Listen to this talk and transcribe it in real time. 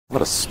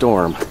What a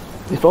storm.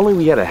 If only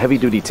we had a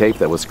heavy-duty tape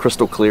that was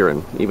crystal clear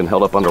and even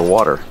held up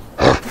underwater.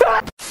 Hello,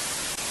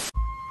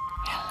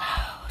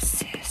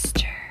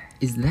 sister.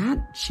 Is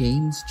that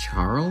James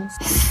Charles?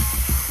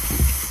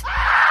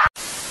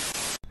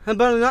 How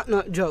about a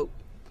knock-knock joke?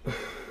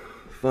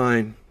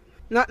 Fine.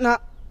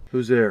 Knock-knock.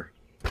 Who's there?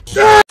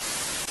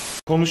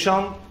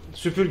 Konuşan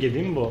süpürge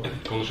değil mi bu?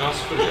 Konuşan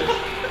süpürge.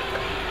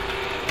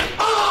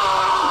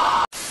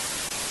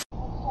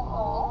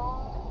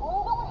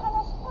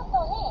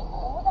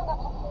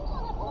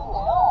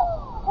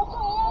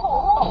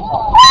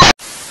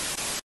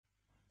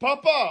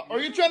 Papa,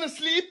 are you trying to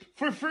sleep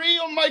for free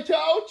on my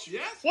couch?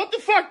 Yes. What the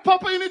fuck,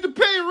 Papa? You need to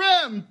pay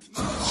rent.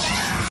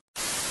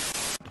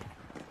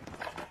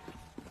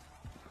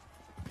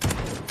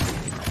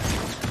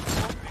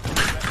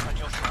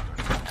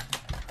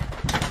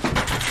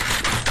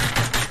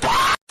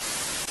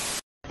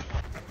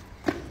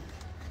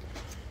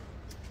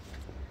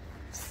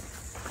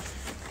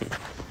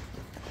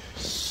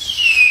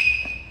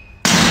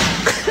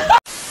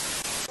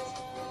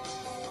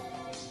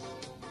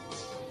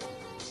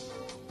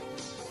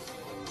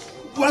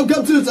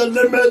 Welcome to the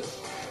limit.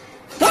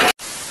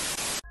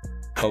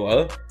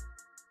 Hello?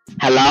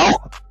 Hello?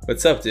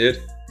 What's up, dude?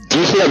 Do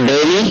you see a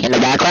baby in the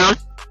background?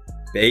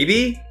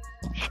 Baby?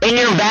 In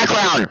your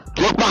background!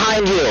 Look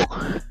behind you!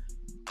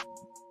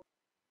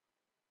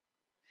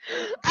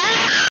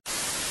 Ah!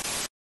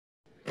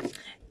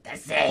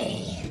 That's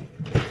it.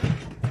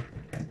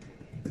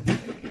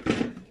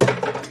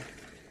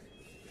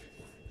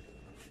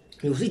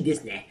 You see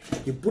this now?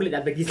 You pull it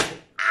up like this.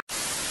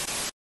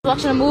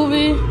 Watching a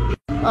movie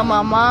with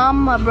my mom,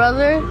 my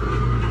brother.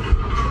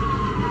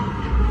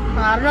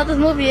 I don't know what this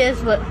movie is,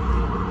 but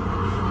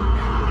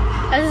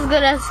that's as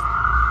good as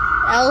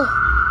El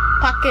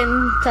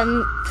fucking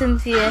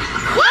Cynthia.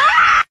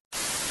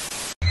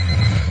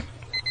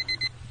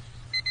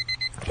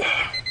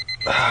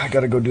 I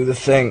gotta go do the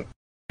thing.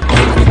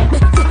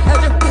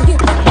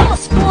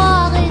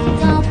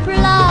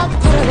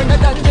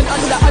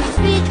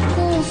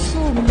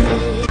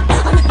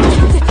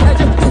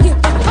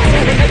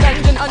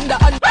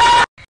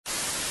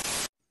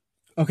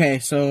 Okay,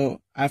 so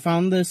I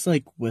found this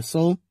like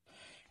whistle,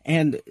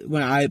 and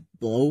when I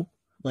blow,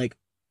 like,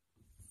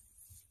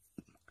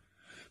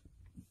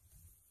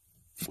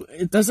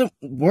 it doesn't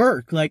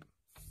work. Like.